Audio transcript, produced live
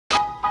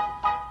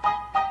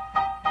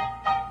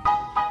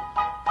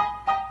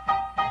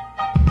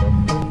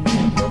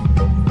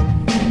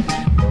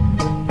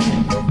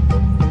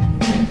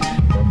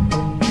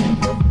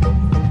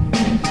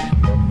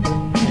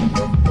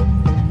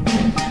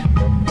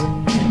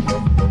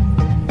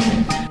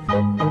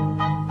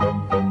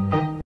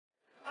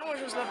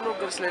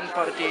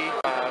Party,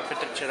 la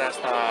petrecerea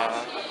asta a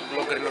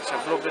bloggerilor și a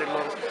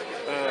vloggerilor.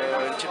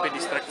 Începe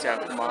distracția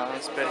acum,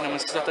 sper, ne-am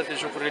înscris la toate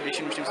jocurile,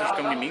 deși nu știm să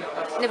jucăm nimic.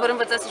 Ne vor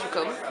învăța să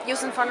jucăm. Eu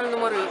sunt fanul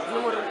numărul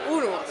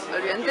 1 al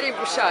lui Andrei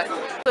Bușar.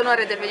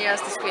 Onoare de veni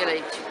astăzi cu el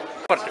aici.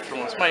 Foarte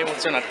frumos, m-a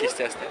emoționat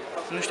chestia asta.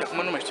 Nu știu, acum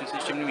nu mai știm să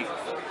zicem nimic.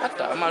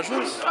 Atâta, am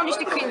ajuns. Am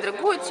niște câini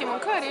drăguți și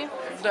mâncare.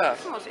 Da.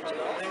 Frumos aici.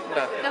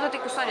 Da. Ne-am luat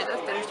cusoane de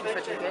astea, nu știu ce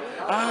facem cu ele.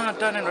 Ah,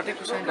 da, ne-am luat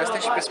cusoane de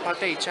astea și pe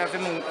spate aici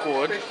avem un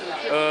cod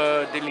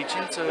de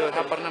licență,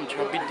 habar n-am,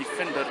 ceva Bit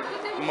Defender.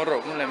 Mă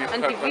rog, nu le-am eu cu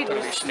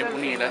calculatoarele și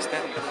nebuniile astea.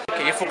 Ok,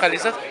 e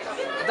focalizat?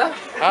 Da.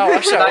 Ah,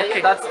 așa, da, ok.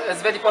 dar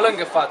îți vede pe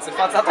lângă față,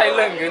 fața ta e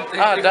lângă,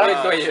 între da? voi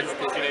doi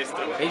este.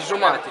 E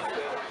jumate.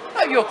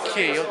 Ah, e ok,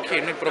 ok,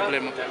 nu-i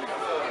problemă.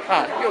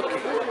 Ah, e ok.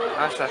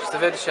 Așa, și se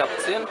vede și ea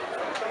puțin.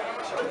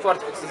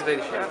 Foarte puțin se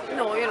vede și ea.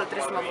 Nu, eu nu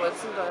trebuie să mă văd,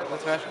 sunt doar...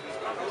 Mulțumesc așa.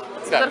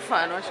 Sunt doar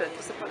fanul, așa,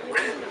 trebuie să fac.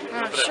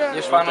 Așa.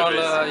 Ești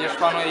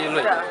fanul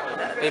lui. Da,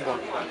 da. E bun.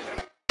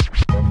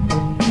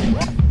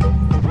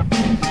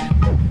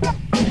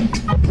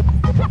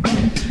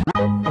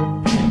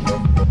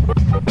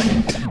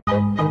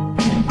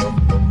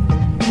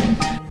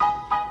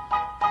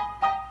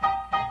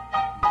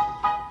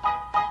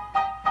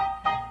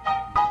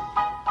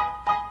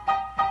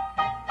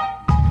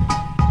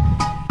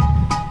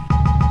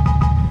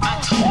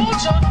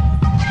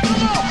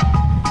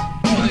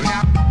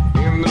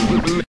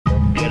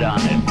 Get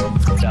on it.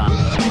 Done.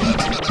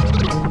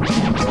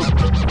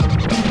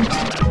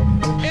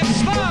 It's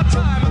star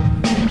time.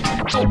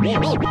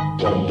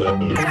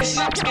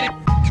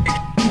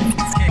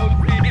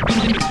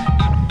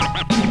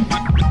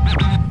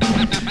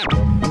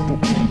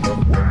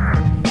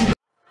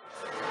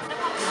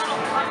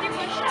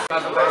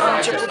 Am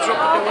început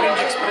jocul de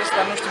Orange Express,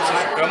 dar nu știm să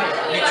jucăm,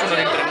 niciunul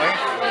dintre noi.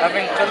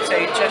 Avem cărți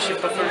aici și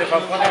tot felul de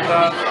vapoare,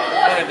 dar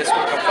nu ne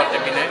descurcăm foarte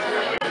bine.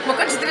 Mă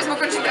concentrez, mă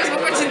concentrez, mă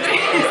concentrez.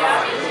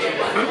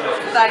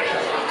 Stai.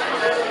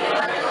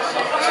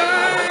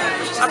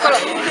 Acolo.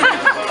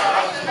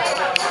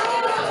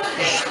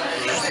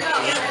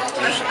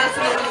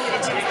 Ajutați-mă cu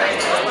inteligența.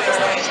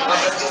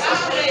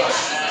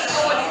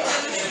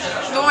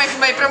 Nu mai fi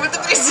mai prea multă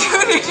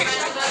presiune.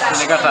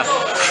 Bine, gata.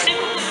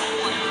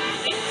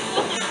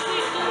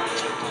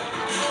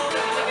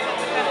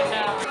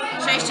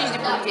 De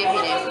puncte, e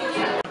bine.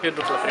 Am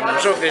pierdut la primul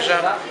joc deja,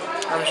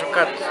 am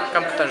jucat,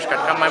 cam cât am jucat?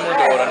 Cam mai mult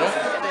de o oră, nu?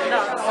 Da,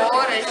 o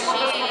oră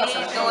și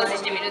 20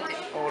 de minute.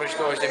 O oră și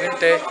 20 de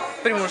minute,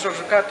 primul joc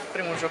jucat,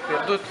 primul joc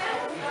pierdut,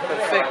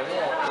 perfect.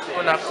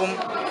 Până acum,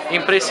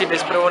 impresii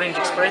despre Orange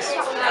Express?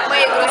 Măi,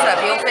 e grozav,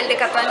 e un fel de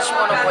Catan și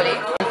Monopoly.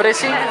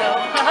 Impresii?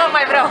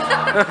 Mai vreau.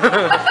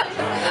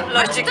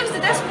 Așteptăm să te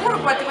dea sporul,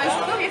 poate mai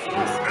jucăm, e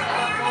frumos.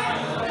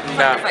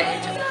 Da. Foarte fain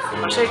aici.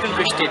 Așa e când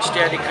câștigi,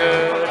 știi, adică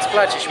îți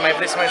place și mai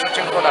vrei să mai joci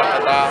încă o dată,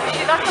 dar...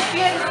 Și dacă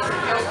pierzi,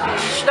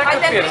 Și dacă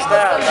pierzi,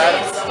 da, dar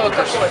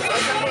totuși.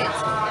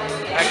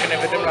 Hai că ne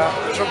vedem la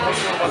jocul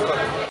următor.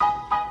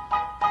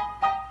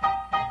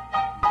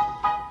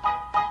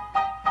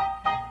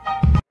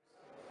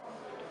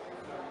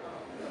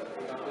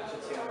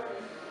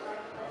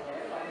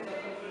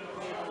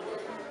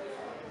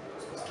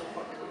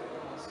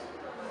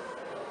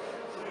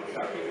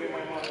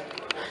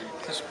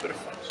 E super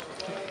fain.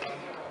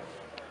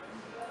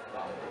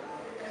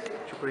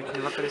 Jocul e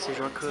cineva care se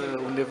joacă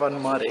undeva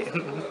în mare.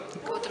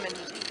 caută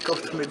meduze.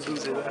 Caută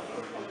meduze, da.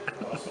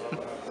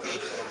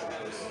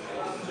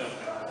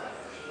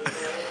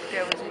 Te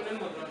auzi?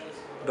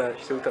 Da,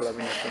 și se uită la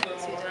mine acum.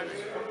 Se uită la noi.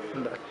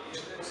 Da.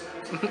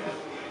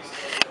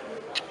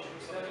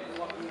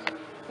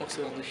 O să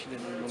râd și de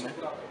lume.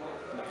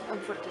 Am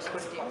foarte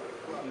scurt timp.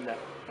 Da,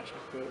 așa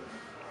că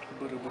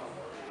bârâbă.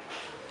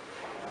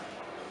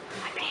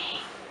 Andrei,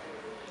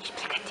 ești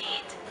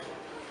pregătit?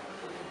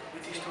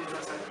 Uite, știu de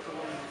asta că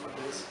nu mă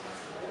fădez.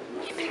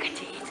 Ești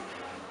pregătit?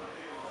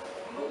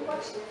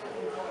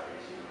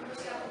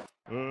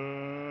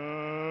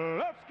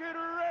 Let's get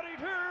ready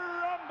to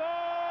rumble!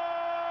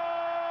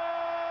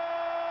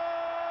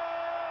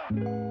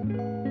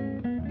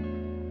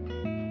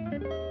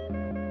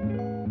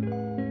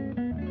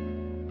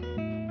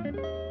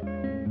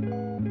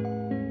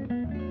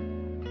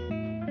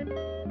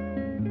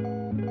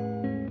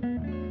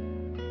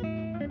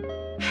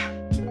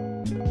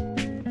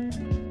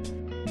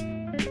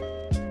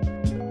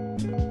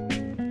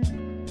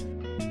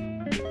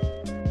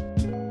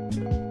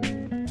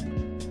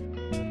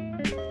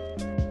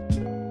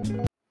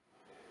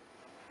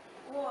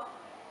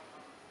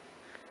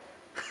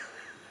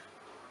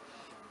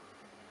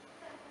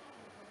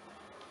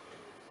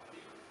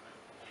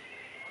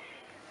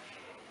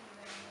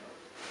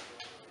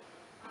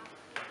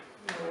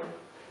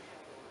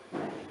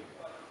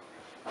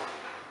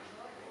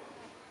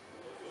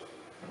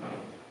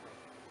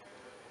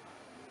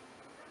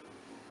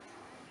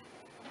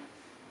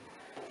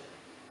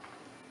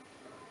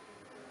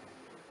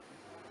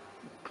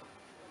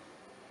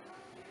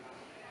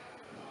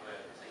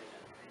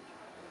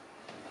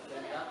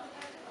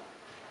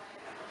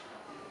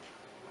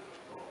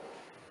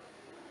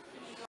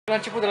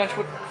 De la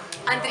început.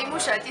 Andrei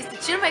Mușat este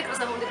cel mai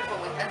grozav om de pe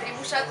pământ. Andrei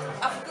Mușat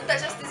a făcut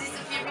această zi să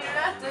fie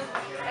minunată.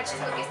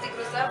 Acest loc este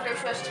grozav, vreau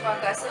și eu așa ceva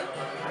acasă.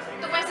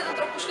 Tocmai este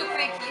într-o pușcă cu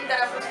rechin, dar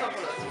a fost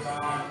fabulos.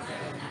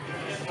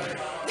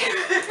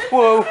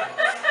 Wow!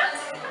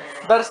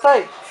 Dar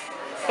stai!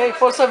 Hei,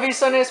 poți să vii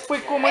să ne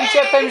spui cum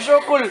începem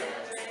jocul?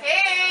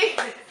 Hei!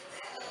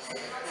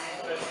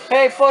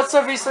 Hei, poți să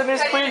vii să ne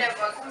spui? Care-i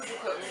treaba? Cum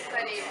jucăm?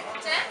 Care-i?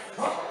 Ce?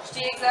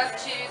 Știi exact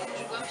cum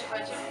jucăm, ce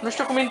facem? Nu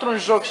știu cum intru în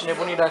joc și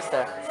nebunii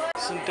de-astea.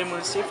 Suntem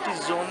în safety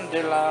zone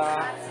de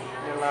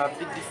la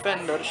Big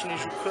Defender și ne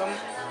jucăm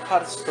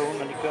Hearthstone,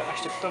 adică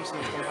așteptăm să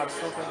ne jucăm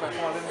Hearthstone, pentru că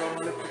acum avem doar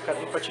un laptop care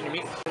nu face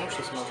nimic. Nu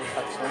știu să mă joc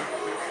Hearthstone,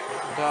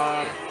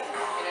 dar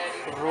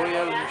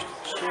Royal nu știu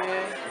ce.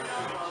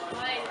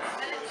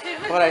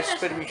 Bă, e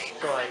super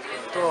mișto aici,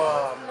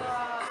 doamne.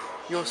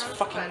 Eu sunt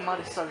fucking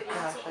mare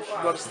salcan așa și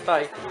doar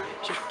stai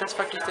și aș putea să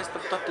fac chestia asta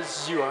toată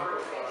ziua.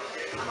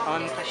 Am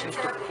mâncat și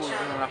niște pui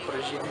din la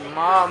prăjit.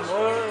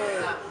 Mamă!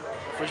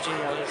 A fost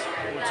genial.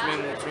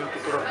 Mulțumim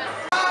tuturor.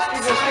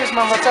 Skizzo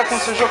m-a învățat cum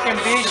să joc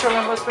NBA și eu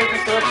l-am învățat pe cum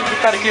să joc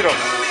Guitar Hero.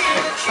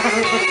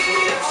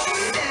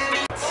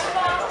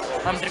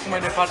 Am trecut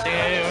mai departe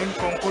în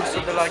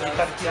concursul de la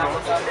Guitar Hero.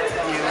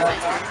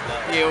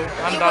 Eu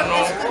am dat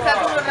nou. Eu am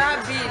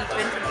favorabil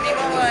pentru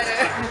prima oară.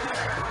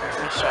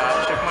 Așa,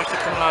 și acum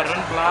așteptăm la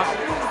rând la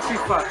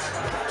FIFA.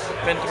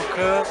 Pentru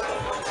că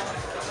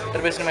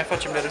trebuie să ne mai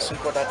facem de râs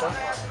încă o dată.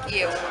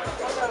 Eu.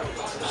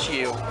 Și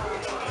eu.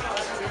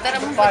 Dar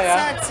am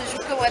învățat să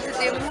jucăm atât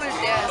de mult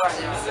de astăzi.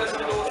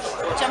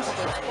 Ce-am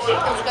făcut?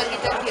 Am jucat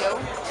Guitar Hero,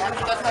 am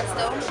jucat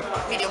Hearthstone,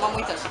 video, m-am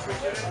uitat.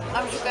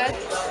 Am jucat...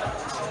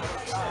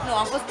 Nu,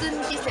 am fost în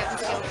chestia, cum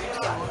se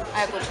cheamă?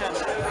 Aia cu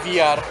cealaltă.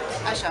 VR.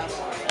 Așa,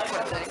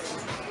 foarte tare.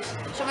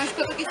 Și am mai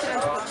jucat o chestie la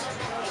început.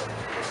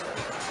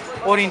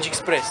 Orange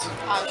Express.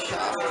 Așa.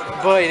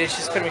 Băi, deci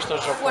e super mișto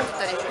joc. Foarte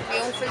tare joc. E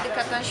un fel de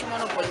Catan și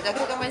Monopoly, dar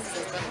cred că am mai zis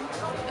asta, nu?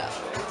 Da.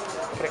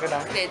 Cred că da.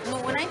 Cred. Nu,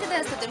 înainte de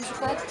asta te-am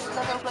jucat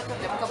la calculator,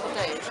 te-am mâncat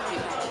bătaie.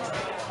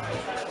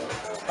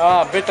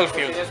 Ah,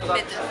 Battlefield.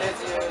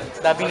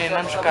 Da, bine,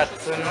 n-am jucat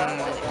în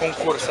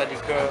concurs,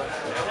 adică...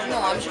 Nu,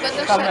 am jucat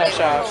cam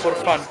așa, for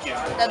fun.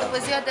 Dar după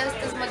ziua de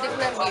astăzi mă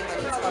declar gamer.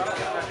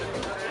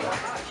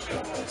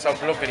 Sau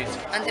bloggeriță.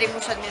 Andrei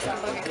Mușat mi-a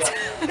schimbat viața.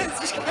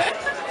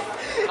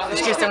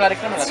 Deci că suntem la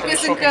reclamă la Și că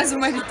sunt cazul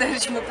umanitar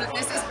și mă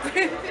plătesc să spun.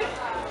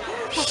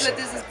 Mă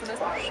plătesc să spun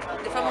asta.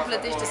 De fapt mă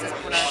plătește să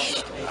spun asta.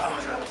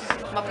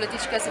 M-a plătit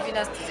și ca să vin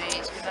astăzi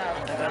aici.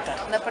 Da.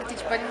 N-a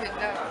participat nimeni,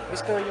 da.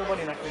 Vezi că eu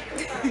bani acum.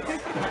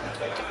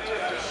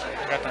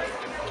 Gata.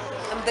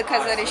 Îmi dă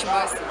cazare și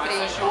masă. 3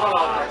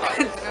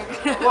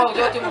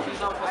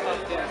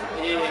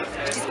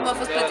 Știți cum a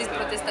fost plătit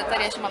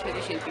protestatarii, așa m-a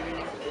plătit și el pe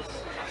mine.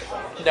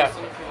 Da,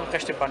 încă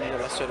aștept banii de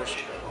la Soros.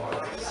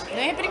 Nu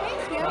ai primit?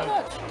 Mi-am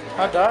luat.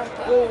 A, da?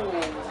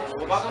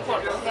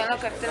 Mi-am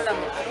luat cartela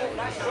mea.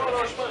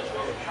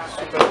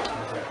 Super.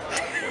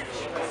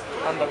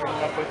 Am dat bine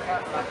înapoi.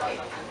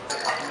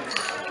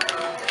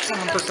 Am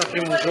întors la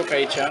primul joc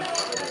aici,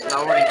 la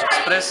Orange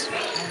Express.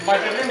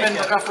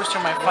 Pentru că a fost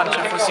cel mai fun și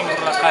a fost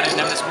singurul la care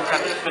ne-am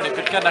descurcat pe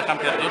decât, chiar dacă am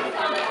pierdut.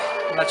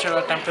 La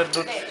celălalt am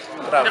pierdut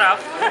grav.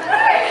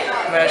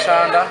 Nu-i așa,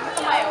 da?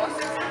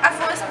 A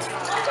fost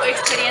o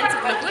experiență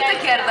plăcută,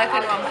 chiar dacă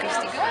nu am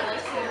câștigat.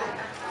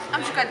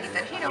 Am jucat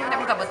Guitar Hero, ne-am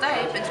mâncat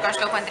bătaie, pentru că am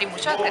jucat cu Andrei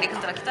Mușat, care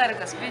cântă la chitară,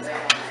 ca să vezi.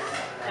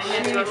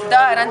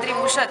 Dar Andrei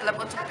Mușat l-a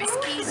bătut pe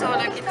Skizzo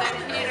la Guitar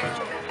Hero.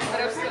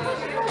 Vreau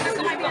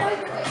să mai bine.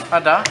 A,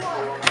 da?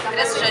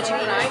 Vrei să joci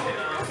cu noi?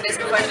 Vrei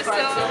să faci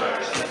să...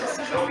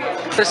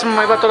 Trebuie să mă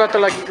mai bat o dată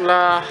la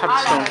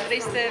Hearthstone.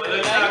 Vrei să te...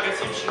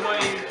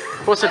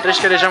 Poți să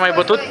treci că deja m-ai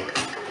bătut?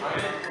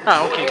 Ah,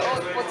 ok.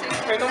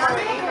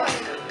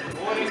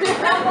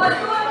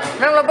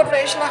 Mi-am luat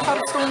bătaie și la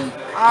Hearthstone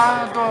a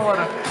doua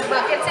oară. Bă,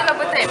 chiar ți-ai luat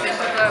bătaie,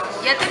 pentru că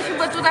ea te-ar fi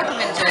bătut dacă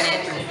mergea.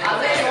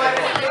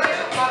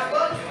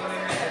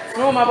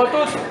 Nu, m-a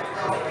bătut!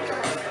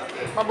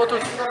 M-a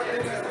bătut.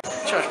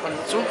 Ce faci,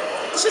 Panduțu?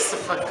 Ce să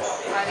fac?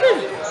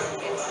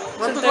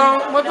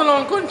 Mă duc la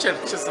un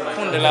concert, ce să mai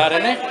fac? Unde, la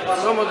Arene?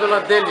 Nu, mă duc la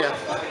Delia.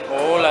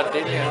 Oh, la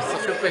Delia. Să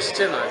fiu pe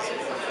scenă azi.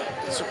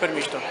 Super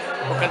mișto.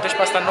 O cântești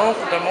pe asta nouă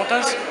cu The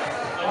Motans?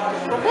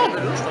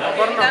 Probabil, nu știu,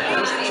 habar n-am,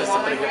 nu știu ce să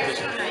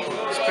pregătești.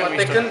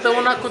 Poate cântă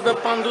una cu The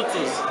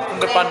Panduțus.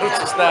 The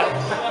Panduțus, da.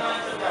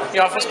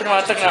 Eu am fost prima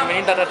dată când am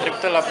venit data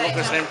trecută la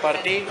Bloggers Lan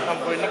Party, am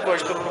venit cu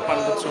ajutorul lui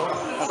Panduțu,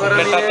 am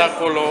completat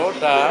acolo,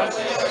 da.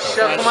 Și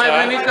acum ai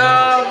venit ca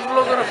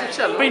vlogger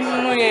oficial. Păi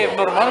nu e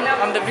normal,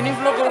 am devenit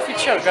vlogger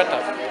oficial, gata.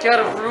 Chiar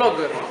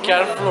vlogger.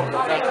 Chiar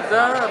vlogger, da.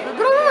 Da,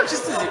 bravo, ce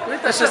să zic,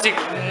 uite Să zic,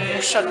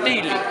 Mușat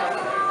Daily.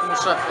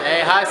 Mușat.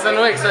 Ei, hai să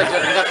nu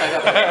exagerăm, gata.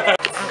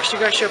 Am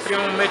câștigat și eu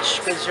primul meci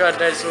pe ziua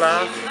de azi la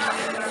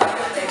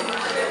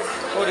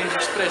Orange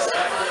Express.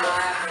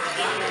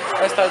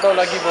 Asta îl dau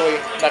la giveaway,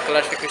 dacă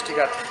l-aș fi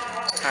câștigat.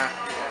 Ha.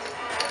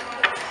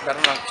 Dar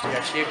nu l-am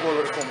câștigat și e gol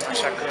oricum,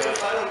 așa că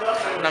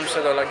n-am ce să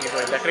dau la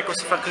giveaway. Dar cred că o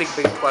să fac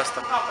clickbait cu asta.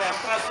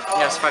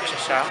 Ia să fac și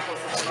așa,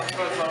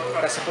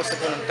 ca să pot să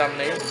pun un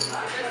thumbnail.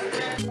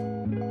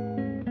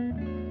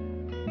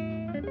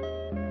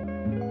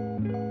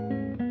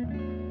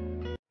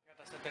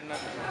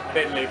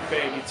 Benley pe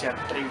ediția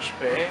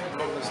 13,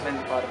 Bloggers Lan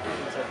Party,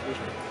 ediția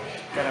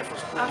 13, care a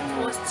fost A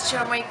fost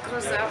cea mai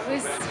grozavă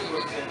zi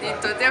din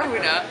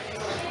totdeauna.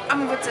 Am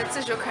învățat să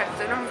joc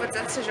Hearthstone, am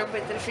învățat să joc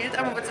Battlefield,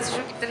 am învățat să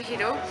joc Guitar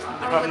Hero,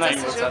 am învățat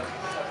să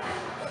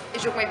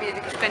joc mai bine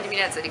decât jucam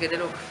dimineața, adică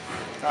deloc.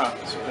 Ah,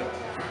 super.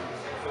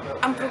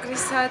 Am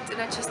progresat în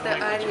această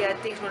aria a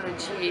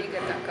tehnologiei,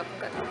 gata.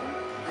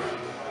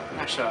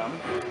 Așa.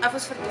 A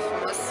fost foarte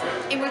frumos.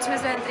 Îi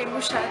mulțumesc lui Andrei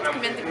Mușat că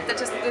mi-a întâlnit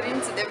această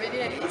dorință de a veni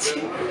aici.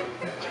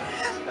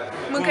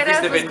 Mâncarea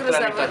a fost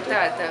grozavă,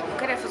 da,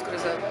 mâncarea a fost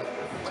grozavă.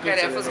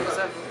 Mâncarea a fost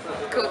grozavă.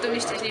 Căutăm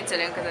niște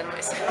șnițele încă, dar nu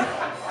mai sunt.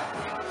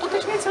 Toate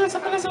șnițele se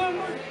apelează la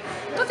noi.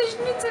 Toate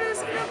șnițele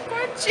sunt la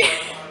pace.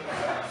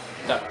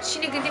 Da. Și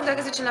ne gândim dacă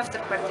să ducem la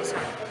after party sau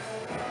nu.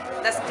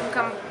 Dar suntem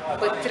cam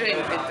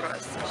bătrâni pentru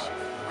asta.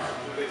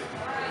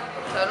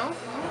 Sau nu?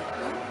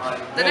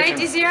 The night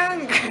is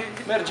young!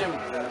 Mergem.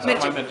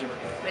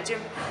 Mergem.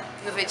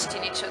 Nu vei ști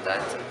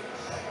niciodată.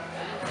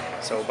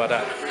 So, ba da.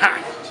 Ha!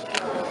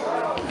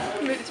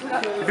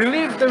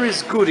 Believe there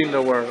is good in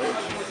the world.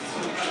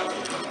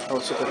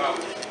 Oh, super.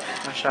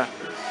 Așa.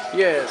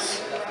 Yes.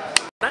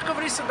 Dacă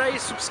vrei să dai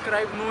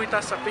subscribe, nu uita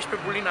să apeși pe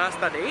bulina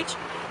asta de aici.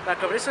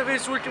 Dacă vrei să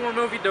vezi ultimul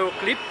meu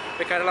videoclip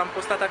pe care l-am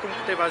postat acum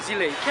câteva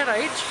zile chiar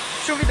aici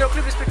și un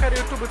videoclip despre care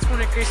YouTube îți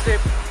spune că este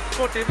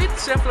potrivit,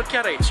 se află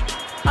chiar aici.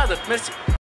 Atât, mersi!